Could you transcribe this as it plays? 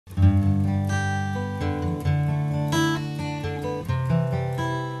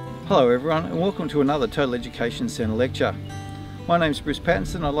Hello everyone, and welcome to another Total Education Centre lecture. My name's Bruce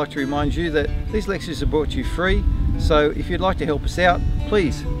Pattinson. I'd like to remind you that these lectures are brought to you free, so if you'd like to help us out,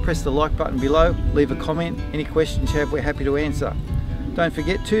 please press the like button below, leave a comment, any questions you have we're happy to answer. Don't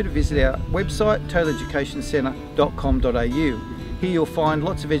forget to visit our website totaleducationcentre.com.au. Here you'll find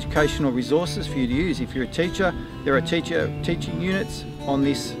lots of educational resources for you to use. If you're a teacher, there are teaching units on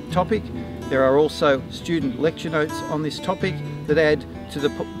this topic. There are also student lecture notes on this topic that add to the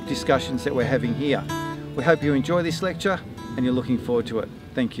discussions that we're having here. We hope you enjoy this lecture and you're looking forward to it.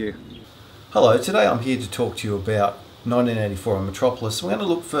 Thank you. Hello, today I'm here to talk to you about 1984 and Metropolis. We're going to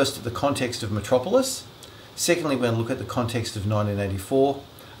look first at the context of Metropolis. Secondly, we're going to look at the context of 1984,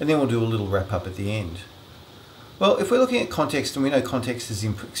 and then we'll do a little wrap up at the end. Well, if we're looking at context, and we know context is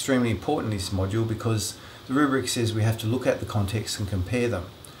extremely important in this module because the rubric says we have to look at the context and compare them.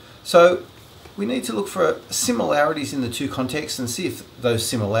 So we need to look for similarities in the two contexts and see if those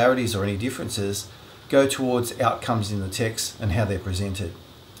similarities or any differences go towards outcomes in the text and how they're presented.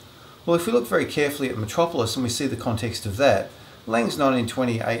 Well, if we look very carefully at Metropolis and we see the context of that, Lang's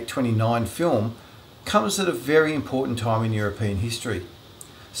 1928-29 film comes at a very important time in European history.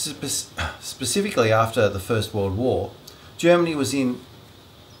 Specifically after the First World War, Germany was in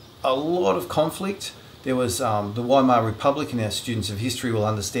a lot of conflict. There was the Weimar Republic, and our students of history will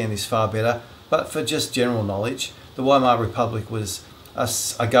understand this far better, but for just general knowledge, the Weimar Republic was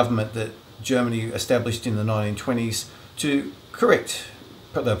a government that Germany established in the 1920s to correct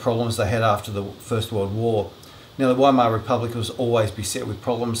the problems they had after the First World War. Now, the Weimar Republic was always beset with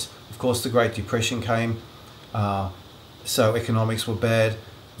problems. Of course, the Great Depression came, so economics were bad.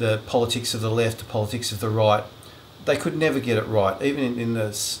 The politics of the left, the politics of the right, they could never get it right. Even in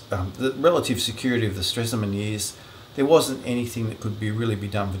the relative security of the Stresemann years, there wasn't anything that could really be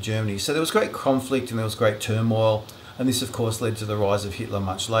done for Germany. So there was great conflict and there was great turmoil, and this of course led to the rise of Hitler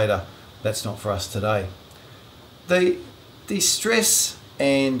much later. That's not for us today. The stress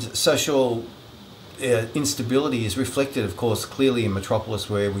and social instability is reflected of course clearly in Metropolis,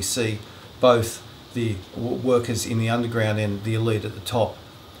 where we see both the workers in the underground and the elite at the top.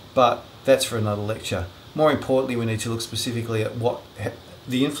 But that's for another lecture. More importantly, we need to look specifically at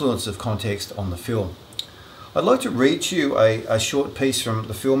the influence of context on the film. I'd like to read to you a short piece from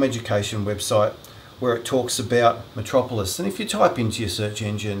the Film Education website where it talks about Metropolis. And if you type into your search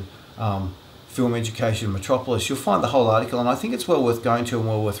engine Film Education Metropolis, you'll find the whole article, and I think it's well worth going to and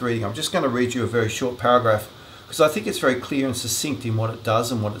well worth reading. I'm just going to read you a very short paragraph because I think it's very clear and succinct in what it does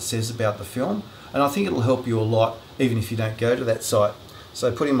and what it says about the film, and I think it'll help you a lot even if you don't go to that site.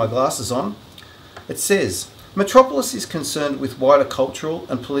 So putting my glasses on, it says, Metropolis is concerned with wider cultural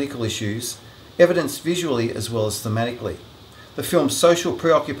and political issues, evidenced visually as well as thematically. The film's social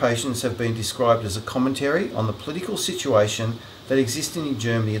preoccupations have been described as a commentary on the political situation that existed in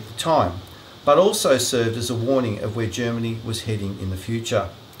Germany at the time, but also served as a warning of where Germany was heading in the future.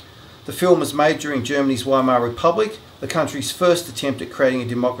 The film was made during Germany's Weimar Republic, the country's first attempt at creating a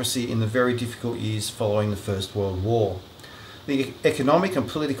democracy in the very difficult years following the First World War. The economic and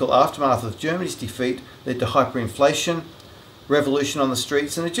political aftermath of Germany's defeat led to hyperinflation, revolution on the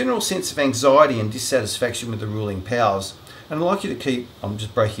streets, and a general sense of anxiety and dissatisfaction with the ruling powers. And I'd like you to keep, I'm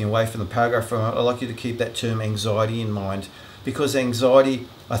just breaking away from the paragraph for a moment, I'd like you to keep that term anxiety in mind, because anxiety,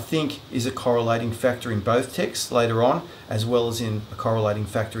 I think, is a correlating factor in both texts later on, as well as in a correlating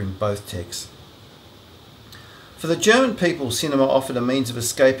factor in both texts. For the German people, cinema offered a means of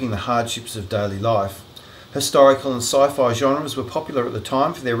escaping the hardships of daily life. Historical and sci-fi genres were popular at the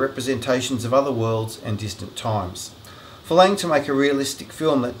time for their representations of other worlds and distant times. For Lang to make a realistic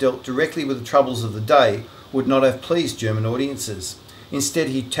film that dealt directly with the troubles of the day would not have pleased German audiences. Instead,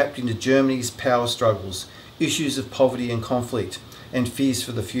 he tapped into Germany's power struggles, issues of poverty and conflict, and fears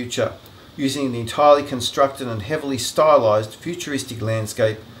for the future, using an entirely constructed and heavily stylised futuristic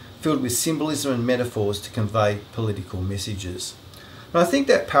landscape filled with symbolism and metaphors to convey political messages. And I think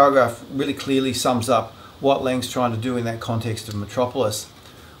that paragraph really clearly sums up what Lang's trying to do in that context of Metropolis.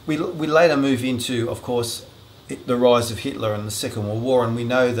 We later move into, of course, the rise of Hitler and the Second World War, and we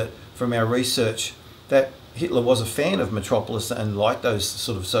know that from our research that Hitler was a fan of Metropolis and liked those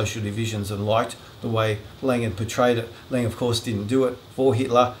sort of social divisions and liked the way Lang had portrayed it. Lang, of course, didn't do it for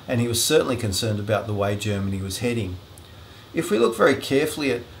Hitler, and he was certainly concerned about the way Germany was heading. If we look very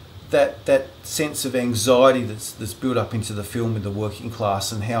carefully at that sense of anxiety that's built up into the film with the working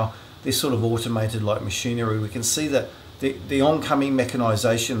class and how they're sort of automated like machinery, we can see that the oncoming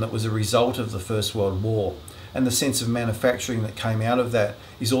mechanisation that was a result of the First World War and the sense of manufacturing that came out of that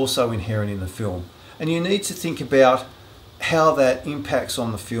is also inherent in the film. And you need to think about how that impacts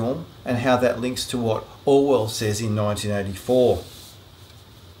on the film and how that links to what Orwell says in 1984.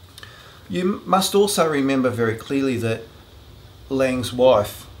 You must also remember very clearly that Lang's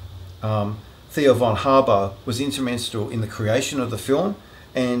wife, Theo von Harbour, was instrumental in the creation of the film,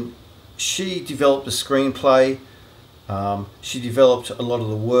 and she developed the screenplay, she developed a lot of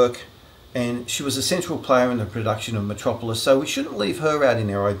the work, and she was a central player in the production of Metropolis, so we shouldn't leave her out in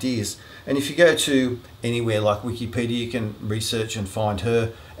our ideas. And if you go to anywhere like Wikipedia, you can research and find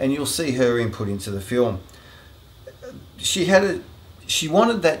her, and you'll see her input into the film. She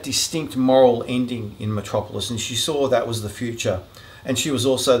wanted that distinct moral ending in Metropolis, and she saw that was the future. And she was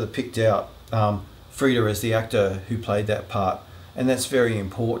also the picked out Frida as the actor who played that part, and that's very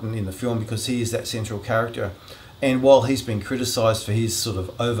important in the film because he is that central character. And while he's been criticised for his sort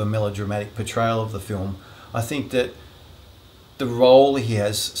of over melodramatic portrayal of the film, I think that the role he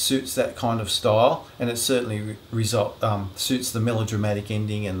has suits that kind of style, and it certainly suits the melodramatic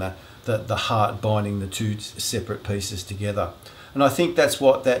ending and the heart binding the two separate pieces together. And I think that's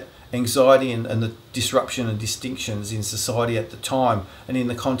what that anxiety and the disruption and distinctions in society at the time and in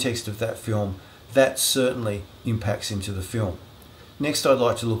the context of that film, that certainly impacts into the film. Next, I'd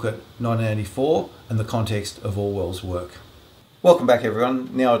like to look at 1984 and the context of Orwell's work. Welcome back,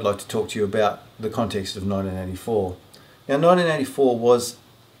 everyone. Now I'd like to talk to you about the context of 1984. Now, 1984 was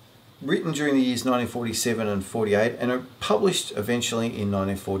written during the years 1947 and 48 and published eventually in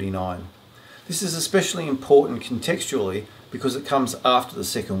 1949. This is especially important contextually because it comes after the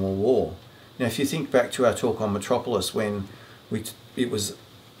Second World War. Now, if you think back to our talk on Metropolis when it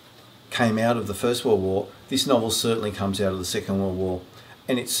came out of the First World War, this novel certainly comes out of the Second World War,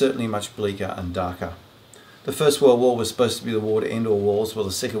 and it's certainly much bleaker and darker. The First World War was supposed to be the war to end all wars, while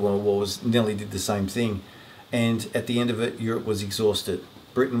the Second World War nearly did the same thing, and at the end of it, Europe was exhausted.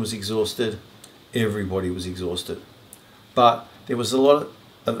 Britain was exhausted, everybody was exhausted. But there was a lot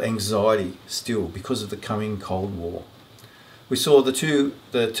of anxiety still because of the coming Cold War. We saw the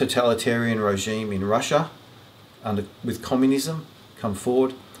totalitarian regime in Russia with communism come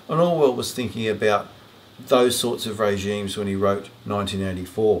forward, and Orwell was thinking about those sorts of regimes when he wrote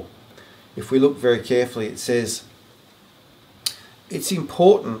 1984. If we look very carefully, it says, it's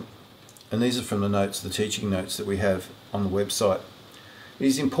important, and these are from the notes, the teaching notes that we have on the website, it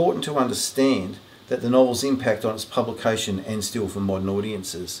is important to understand that the novel's impact on its publication and still for modern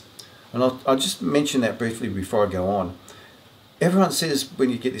audiences. And I'll just mention that briefly before I go on. Everyone says when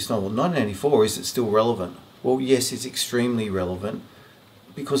you get this novel, 1984, is it still relevant? Well, yes, it's extremely relevant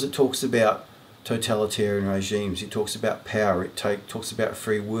because it talks about totalitarian regimes, it talks about power, it talks about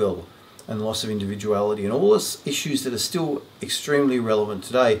free will and loss of individuality and all those issues that are still extremely relevant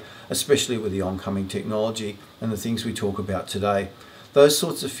today, especially with the oncoming technology and the things we talk about today. Those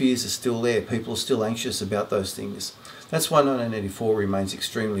sorts of fears are still there. People are still anxious about those things. That's why 1984 remains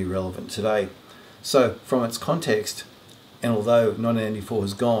extremely relevant today. So from its context, and although 1984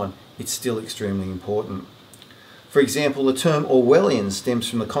 is gone, it's still extremely important. For example, the term Orwellian stems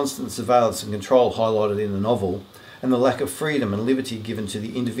from the constant surveillance and control highlighted in the novel and the lack of freedom and liberty given to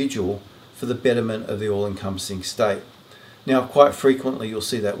the individual for the betterment of the all-encompassing state. Now, quite frequently you'll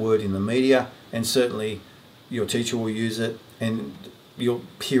see that word in the media, and certainly your teacher will use it, and you'll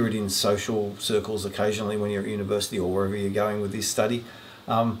hear it in social circles occasionally when you're at university or wherever you're going with this study.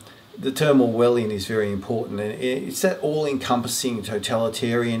 The term Orwellian is very important, and it's that all-encompassing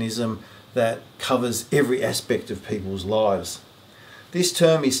totalitarianism that covers every aspect of people's lives. This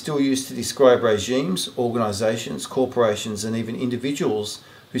term is still used to describe regimes, organisations, corporations and even individuals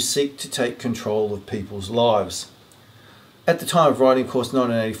who seek to take control of people's lives. At the time of writing, of course,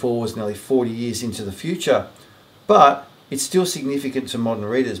 1984 was nearly 40 years into the future, but it's still significant to modern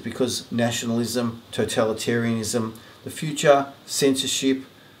readers because nationalism, totalitarianism, the future, censorship,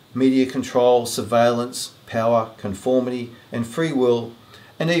 media control, surveillance, power, conformity and free will,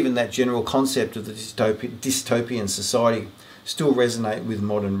 and even that general concept of the dystopian society still resonate with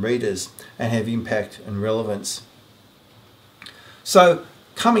modern readers and have impact and relevance. So,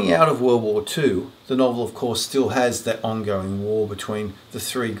 coming out of World War II, the novel of course still has that ongoing war between the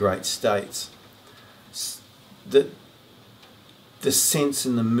three great states. The sense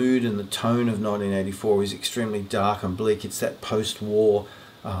and the mood and the tone of 1984 is extremely dark and bleak. It's that post-war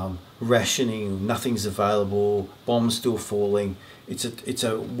rationing, nothing's available, bombs still falling. It's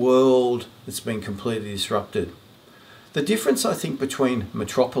a world that's been completely disrupted. The difference, I think, between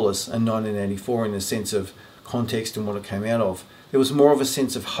Metropolis and 1984 in the sense of context and what it came out of, there was more of a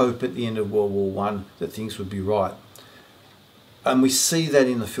sense of hope at the end of World War I that things would be right. And we see that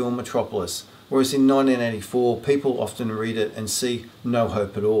in the film Metropolis, whereas in 1984, people often read it and see no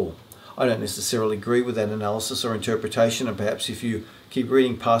hope at all. I don't necessarily agree with that analysis or interpretation, and perhaps if you keep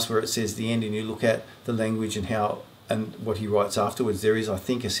reading past where it says the end and you look at the language and how and what he writes afterwards, there is, I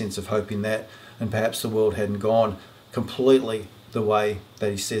think, a sense of hope in that, and perhaps the world hadn't gone completely the way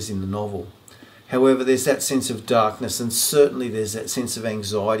that he says in the novel. However, there's that sense of darkness, and certainly there's that sense of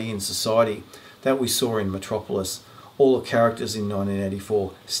anxiety in society that we saw in Metropolis. All the characters in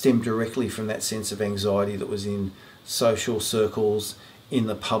 1984 stem directly from that sense of anxiety that was in social circles, in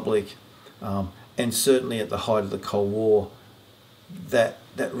the public, and certainly at the height of the Cold War, that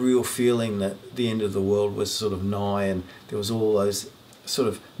real feeling that the end of the world was sort of nigh, and there was all those sort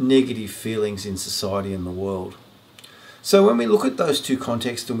of negative feelings in society and the world. So when we look at those two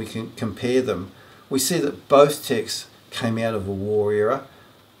contexts and we can compare them, we see that both texts came out of a war era,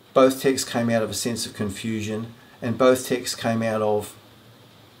 both texts came out of a sense of confusion, and both texts came out of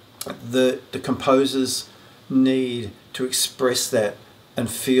the composer's need to express that and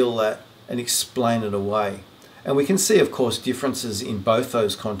feel that and explain it away. And we can see, of course, differences in both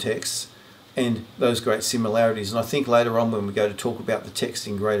those contexts and those great similarities. And I think later on when we go to talk about the text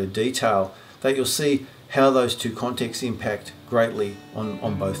in greater detail, that you'll see how those two contexts impact greatly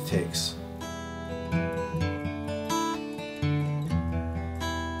on both texts.